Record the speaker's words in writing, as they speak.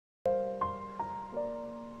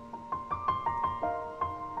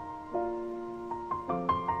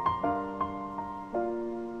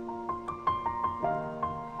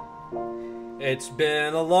It's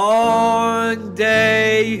been a long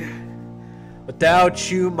day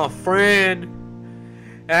without you, my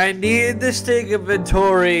friend. I need this take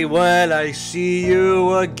inventory when I see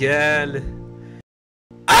you again.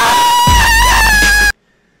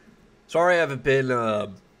 Sorry I haven't been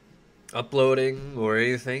uploading or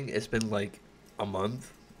anything. It's been like a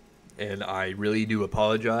month, and I really do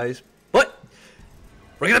apologize. But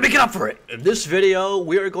we're gonna make it up for it. In this video,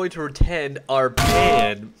 we are going to pretend our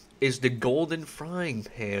pan is the golden frying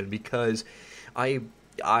pan because I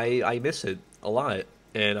miss it a lot,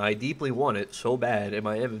 and I deeply want it so bad in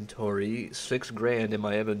my inventory. $6 grand in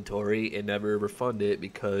my inventory, and never refund it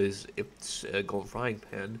because it's a golden frying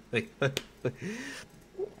pan.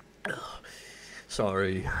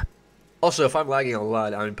 Sorry. Also, if I'm lagging a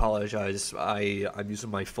lot, I apologize. I'm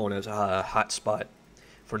using my phone as a hotspot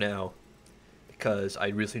for now because I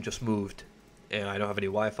recently just moved and I don't have any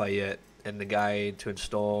Wi-Fi yet, and the guy to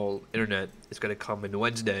install internet is going to come in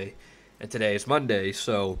Wednesday, and today is Monday,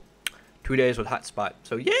 so 2 days with hotspot.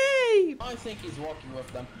 So yay! I think he's walking with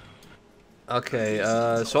them. Okay,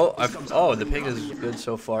 oh, the ping is good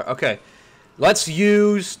so far. Okay, let's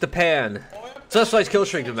use the pan. Such kill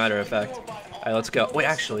streak, as a matter of fact. Alright, let's go. Wait,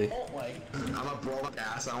 actually. I'm a broke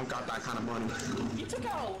ass. I don't got that kind of money. You took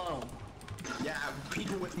out a loan. Yeah,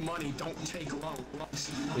 people with money don't take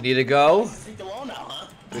loans. We need to go. Take a loan now, huh?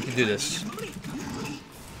 We can do this. I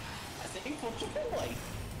think for Chipotle.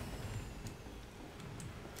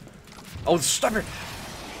 Oh, stubborn!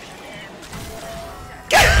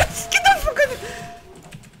 Get the fuck out!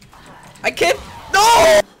 I can't.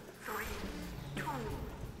 No!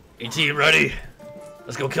 E-team ready.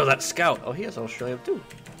 Let's go kill that scout. Oh, he has Australia too.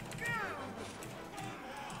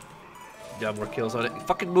 Yeah, more kills on it.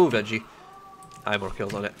 Fucking move, Edgy. I have more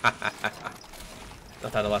kills on it.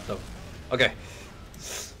 Not that a lot though. Okay.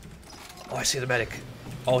 Oh, I see the medic.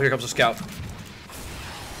 Oh, here comes the scout.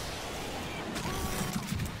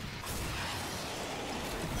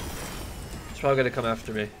 He's probably gonna come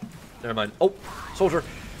after me. Never mind. Oh, soldier.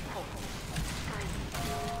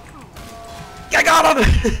 I got him!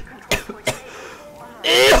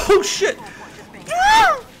 Ew, shit!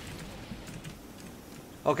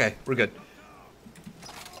 Okay, we're good.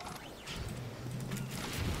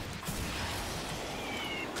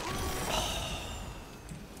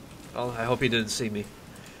 Oh, I hope he didn't see me.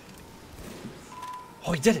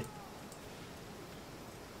 Oh, he did it!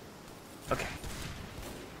 Okay.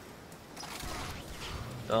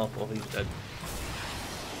 Oh, well, he's dead.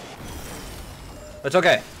 It's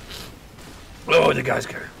okay. Oh, the guy's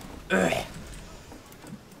care.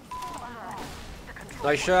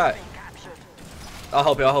 Nice shot. I'll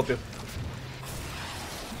help you, I'll help you.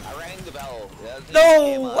 I rang the bell.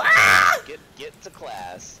 No! Ah! Get to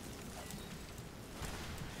class.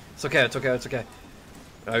 It's okay, it's okay, it's okay.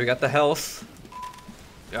 Alright, we got the health.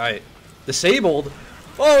 Alright. Disabled?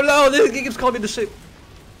 Oh no, this keeps calling me disabled.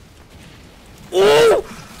 Oh!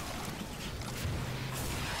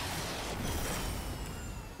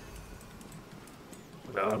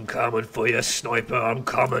 I'm coming for you, sniper, I'm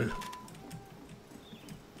coming.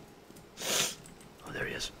 Oh, there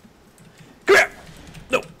he is. Come here!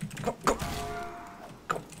 No! Go, go!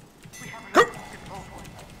 Go! Go!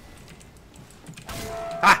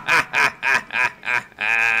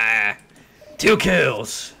 2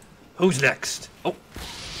 kills! Who's next? Oh!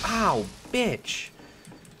 Ow, bitch!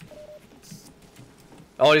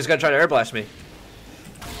 Oh, he's gonna try to air blast me.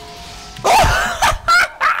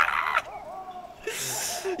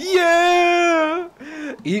 Yeah!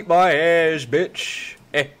 Eat my ass, bitch.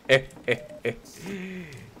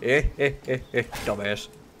 Dumbass.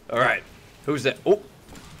 Alright. Who's that? Oh!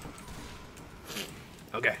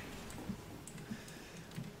 Okay.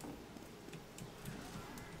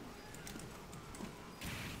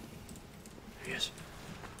 There he is.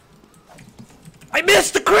 I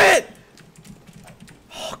missed the crit!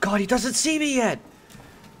 Oh god, he doesn't see me yet!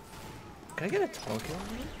 Can I get a token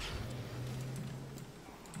on me?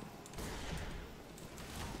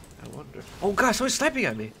 I wonder. Oh god, someone's sniping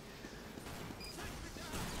at me!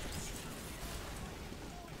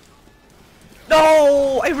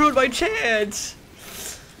 No! I ruined my chance!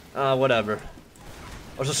 Whatever.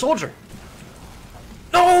 Oh, there's a soldier!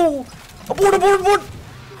 No! Abort, abort, abort!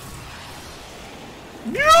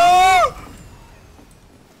 No!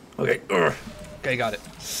 Okay, okay, got it.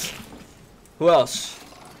 Who else?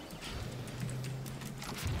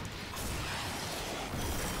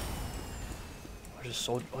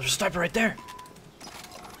 Oh, there's a sniper right there.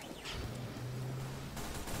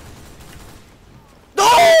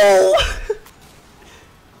 No!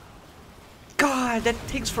 God, that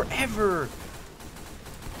takes forever.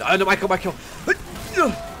 No, my kill, my kill.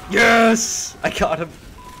 Yes! I got him.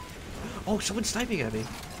 Oh, someone's sniping at me.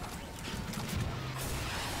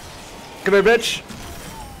 Come here, bitch.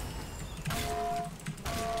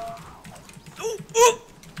 Ooh, ooh.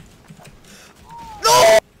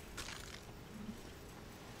 No!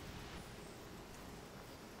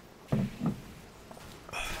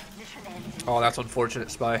 Oh, that's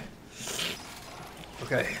unfortunate, Spy.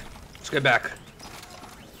 Okay, let's get back.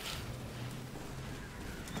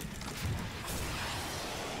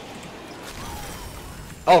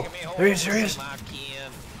 Oh, there he is, there he is. Come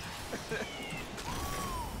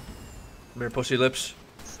here, pussy lips.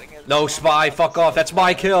 No, Spy, fuck off. That's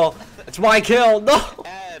my kill. That's my kill. No.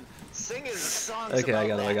 And sing his songs. Okay, I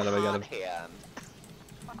got him, about I got him, I got him. that hand.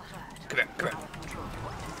 Come here, come here.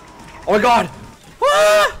 Oh my god!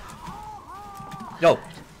 Ah! No.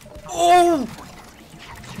 Oh!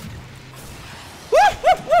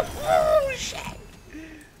 Oh, shit.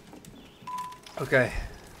 Okay.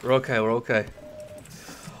 We're okay, we're okay.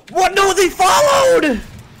 What? No, they followed!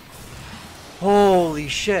 Holy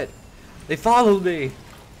shit. They followed me.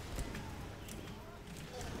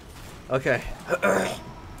 Okay.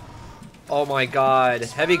 Oh my god.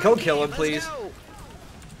 Heavy, go kill him, please. Go.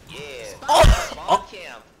 Yeah. Oh! Spawn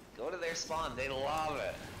camp. Go to their spawn. They love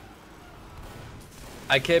it.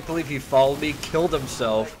 I can't believe he followed me, killed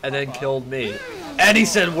himself, and then killed me. And he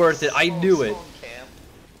said worth it. I knew it. Spawn camp.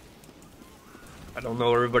 I don't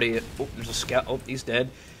know everybody. Oh, there's a scout. Oh, he's dead.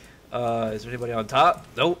 Is there anybody on top?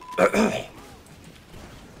 Nope.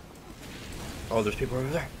 Oh, there's people over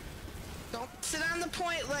there. Don't sit on the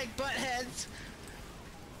point like buttheads.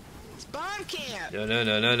 It's bomb camp. No, no,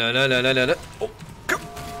 no, no, no, no, no, no, no, no. Oh, go.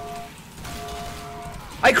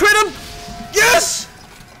 I crit him! Yes!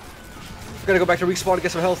 I'm gonna go back to respawn to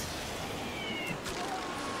get some health.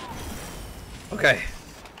 Okay.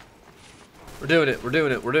 We're doing it, we're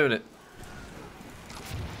doing it, we're doing it.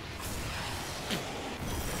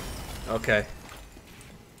 Okay.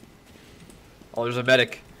 Oh, there's a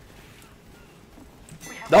medic.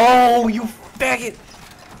 No, you faggot!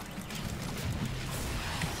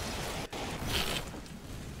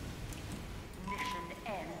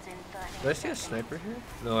 Did I see a sniper here?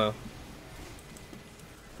 No.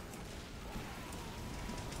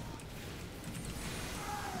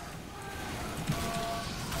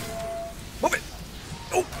 Move it!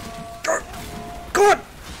 Oh! Go on!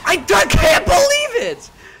 I can't believe it!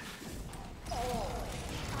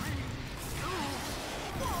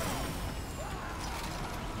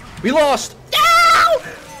 We lost! No!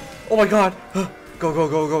 Oh my god! Go, go,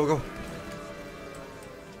 go, go, go.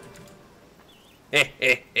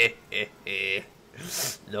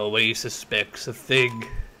 Nobody suspects a thing.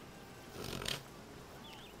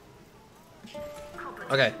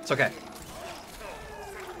 Okay, it's okay.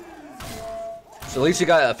 So at least you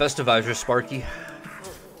got a Festivizer, Sparky.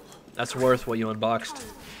 That's worth what you unboxed.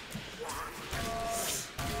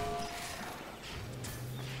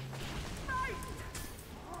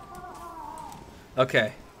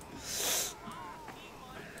 Okay.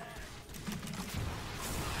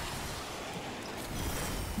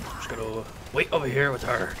 Just gonna wait over here with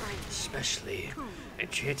our specially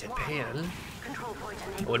enchanted pan.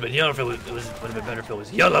 It would have been yellow if it would have been better if it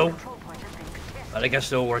was yellow. But I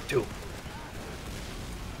guess it'll work too.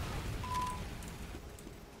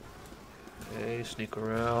 Okay, sneak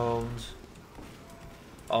around.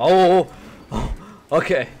 Oh,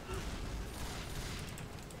 okay.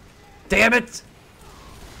 Damn it!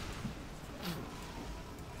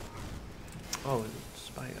 Oh,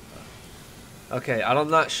 spy. Okay, I'm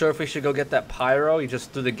not sure if we should go get that pyro. He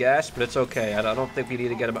just threw the gas, but it's okay. I don't think we need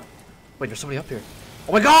to get him up. Wait, there's somebody up here.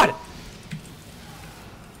 Oh my god!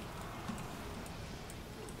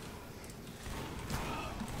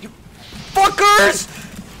 You fuckers!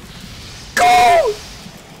 Go!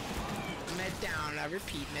 Med down, I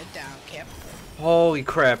repeat, med down, Cap. Holy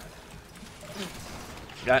crap.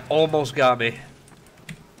 That almost got me.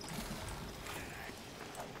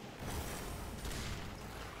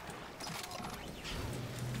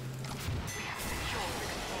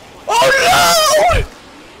 Oh no!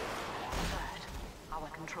 Our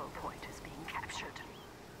control point is being captured.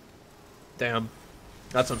 Damn.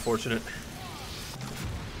 That's unfortunate.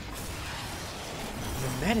 There's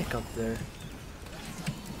a medic up there.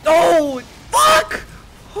 No! Fuck!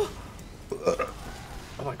 Oh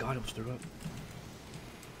my god, I almost threw up.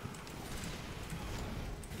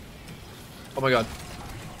 Oh my god.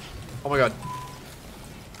 Oh my god.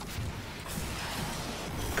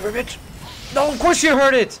 Come here, bitch! No, of course you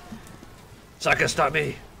heard it! It's not gonna stop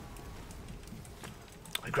me.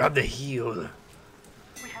 I grabbed the heel.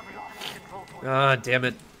 Ah, damn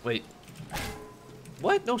it. Wait.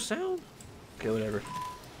 What? No sound? Okay, whatever.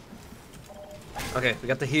 Okay, we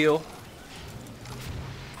got the heal.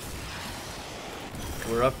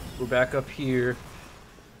 We're up. We're back up here.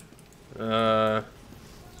 Oh,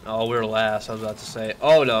 we're last. I was about to say.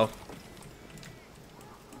 Oh no.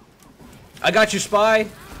 I got you, Spy.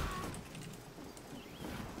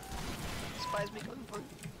 Spies become fun.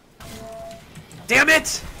 Damn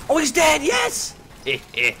it! Oh, he's dead. Yes.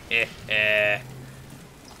 It's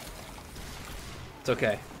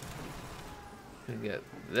okay. Gonna get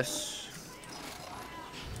this.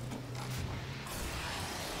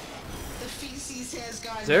 The feces has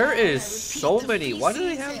gone There down. is I repeat, so the many. Why do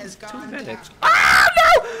they feces have has 2 gone medics? down. Ah,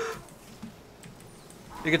 no!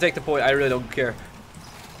 You can take the point. I really don't care.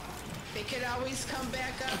 They could always come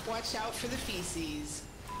back up. Watch out for the feces.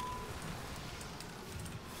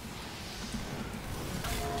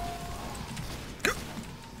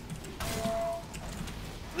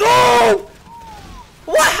 No!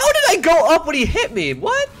 What? How did I go up when he hit me?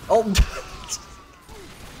 What? Oh.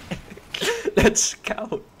 That's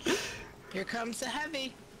scout. Here comes the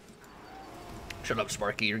heavy. Shut up,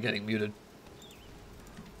 Sparky. You're getting muted.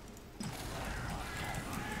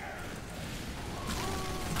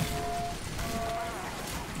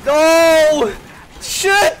 No!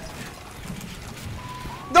 Shit!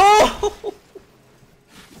 No!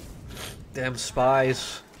 Damn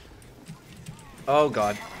spies. Oh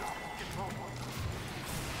god.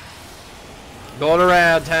 Going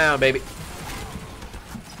around town, baby.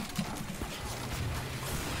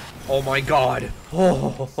 Oh my god.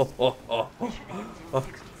 Oh, oh, oh, oh, oh.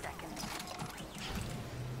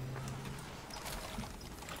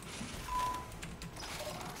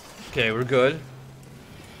 Okay, we're good.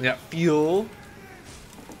 We got fuel.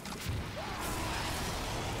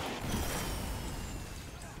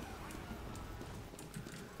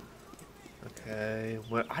 Okay,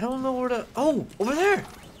 where, I don't know where to. Oh, over there.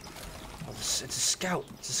 Oh, it's a scout.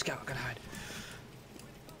 It's a scout. I gotta hide.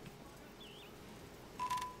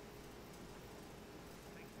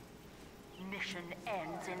 Mission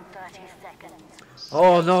ends in 30 seconds.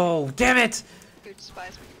 Oh no! Damn it! Good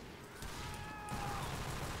spies.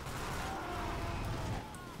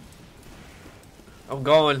 I'm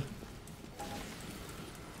going.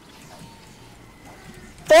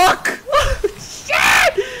 Fuck!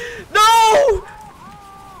 Shit! No!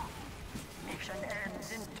 Mission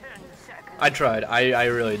ends in 10 seconds. I tried. I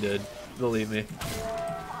really did. Believe me.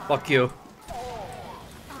 Fuck you.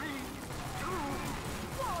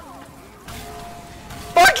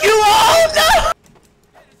 Fuck you all! No!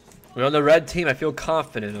 We're on the red team. I feel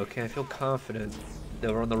confident. Okay, I feel confident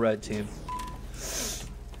that we're on the red team.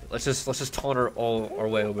 Let's just taunt all our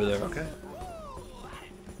way over there. Okay.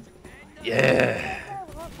 Yeah.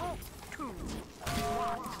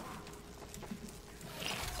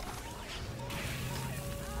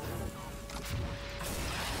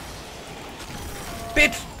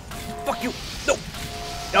 Bitch! Fuck you! No!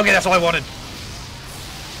 Okay, that's all I wanted.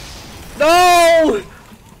 No!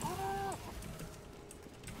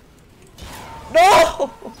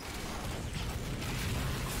 No!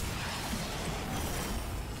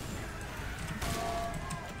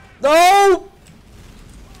 No!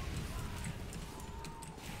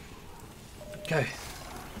 Okay.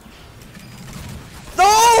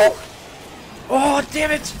 No! Oh,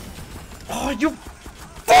 damn it! Oh, you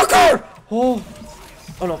fucker! Oh.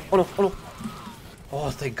 Oh no, oh no, oh no.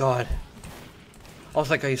 Oh, thank God. Oh,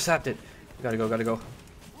 thank God you sapped it. Gotta go, gotta go.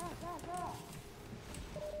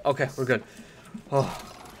 Okay, we're good. Oh.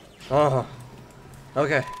 Oh.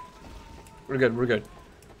 Okay. We're good, we're good.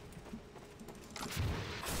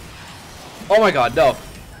 Oh my God, no.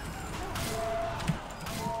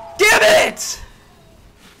 Damn it!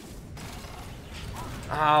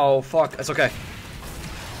 Ow, fuck. It's okay.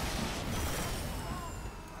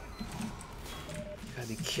 You gotta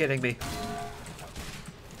be kidding me.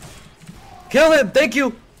 Kill him! Thank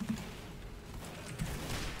you!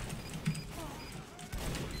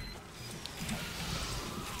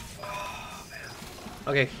 Oh, man.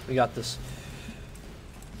 Okay, we got this.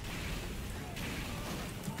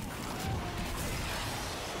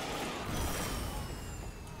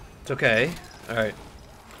 It's okay. Alright.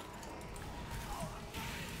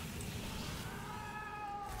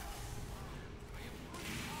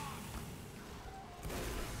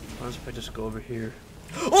 What if I just go over here?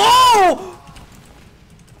 Oh!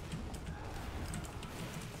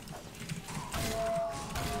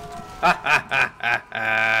 Ha ha ha ha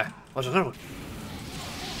ha! What's another one?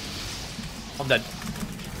 I'm dead.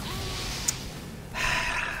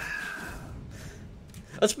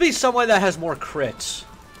 Let's be someone that has more crits.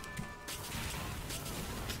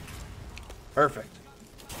 Perfect.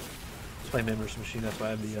 Let's play Members Machine, that's why I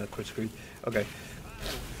have the crit screen. Okay.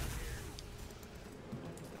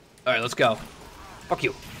 Alright, let's go. Fuck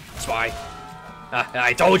you, spy.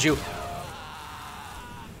 I told you.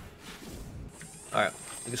 Alright,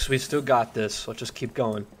 we still got this. Let's just keep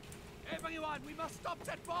going. Everyone, we must stop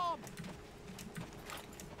that bomb!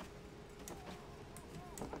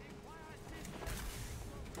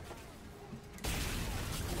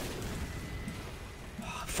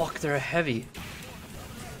 Fuck, they're heavy.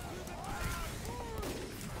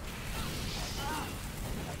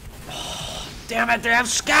 Oh, damn it, they have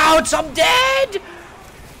scouts! I'm dead!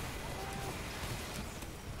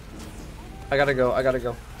 I gotta go.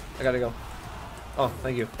 Oh,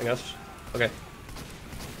 thank you, I guess. Okay.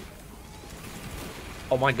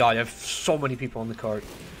 Oh my god, I have so many people on the cart.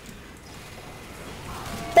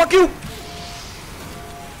 Fuck you!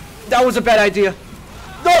 That was a bad idea.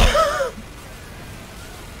 No!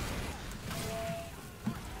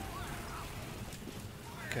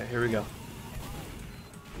 Okay, here we go.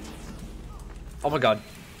 Oh my god.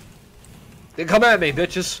 They come at me,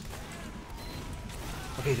 bitches.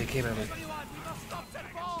 Okay, they came at me.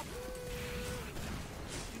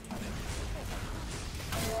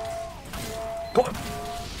 Go on.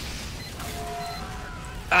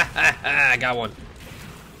 I got one.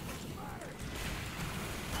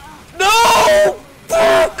 No!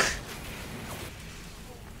 Fuck!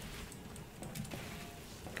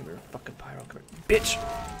 Come here, fucking pyro, come here. Bitch!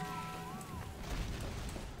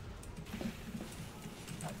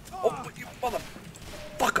 Oh, you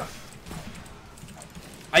motherfucker!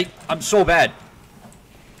 I'm so bad.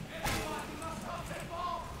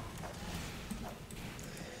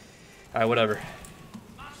 Alright, whatever.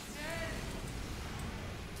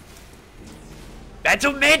 That's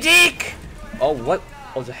a medic! Oh, what?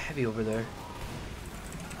 Oh, there's a heavy over there.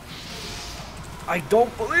 I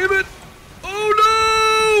don't believe it!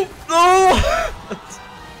 Oh no! No!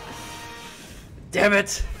 Damn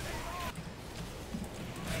it!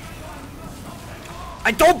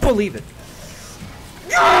 I don't believe it!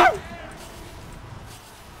 No!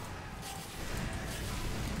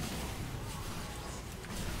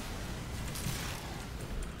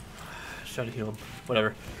 Try to heal him.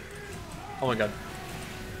 Whatever. Oh my god.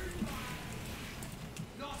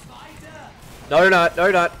 No, you're not. No,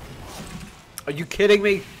 you're not. Are you kidding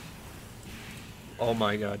me? Oh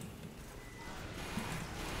my god.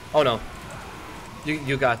 Oh no.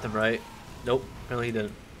 You got them, right? Nope. Apparently he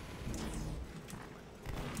didn't.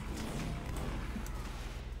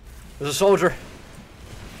 There's a soldier.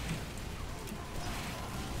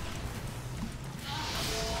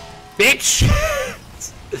 Bitch!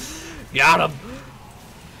 Got him.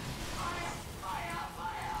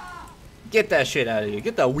 Get that shit out of here.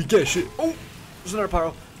 Get that weak ass shit. Oh, there's another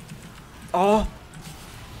pyro. Oh.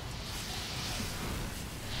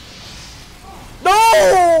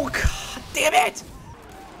 No! God damn it!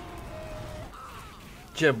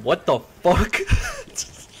 Jim, what the fuck?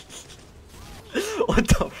 What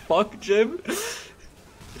the fuck, Jim?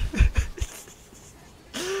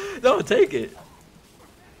 No, take it.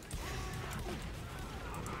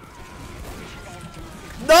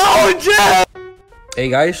 No, Jim! Hey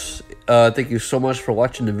guys, thank you so much for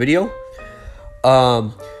watching the video. I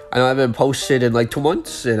know I haven't posted in like 2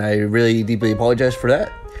 months, and I really deeply apologize for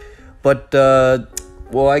that. But,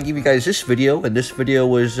 well, I give you guys this video, and this video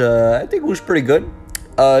was, I think it was pretty good.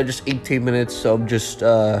 Just 18 minutes of just,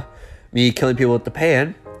 me killing people with the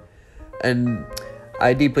pan. And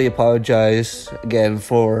I deeply apologize, again,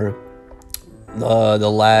 for the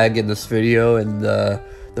lag in this video, and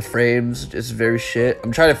the frames just very shit.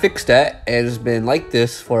 I'm trying to fix that, and it's been like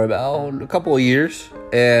this for about a couple of years,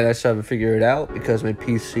 and I still haven't figured it out because my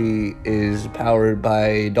PC is powered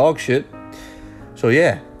by dog shit. So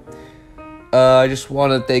yeah, I just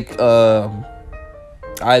want to thank.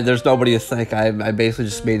 There's nobody to thank. I basically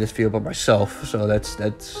just made this video by myself, so that's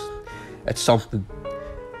something.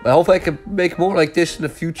 But hopefully I can make more like this in the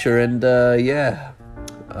future, and yeah,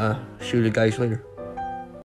 see you guys later.